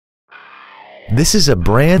This is a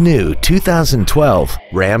brand new 2012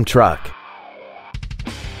 Ram truck.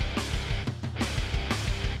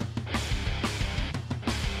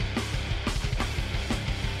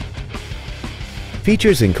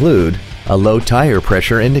 Features include a low tire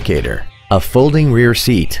pressure indicator, a folding rear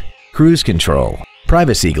seat, cruise control,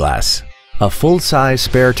 privacy glass, a full-size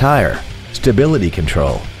spare tire, stability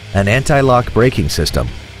control, an anti-lock braking system,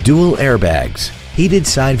 dual airbags, heated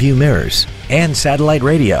side view mirrors, and satellite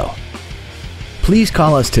radio. Please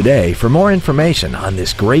call us today for more information on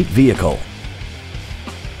this great vehicle.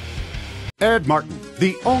 Ed Martin,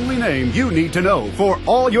 the only name you need to know for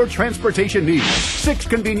all your transportation needs. 6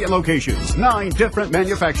 convenient locations, 9 different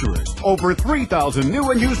manufacturers, over 3,000 new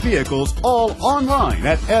and used vehicles, all online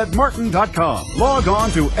at edmartin.com. Log on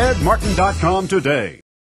to edmartin.com today.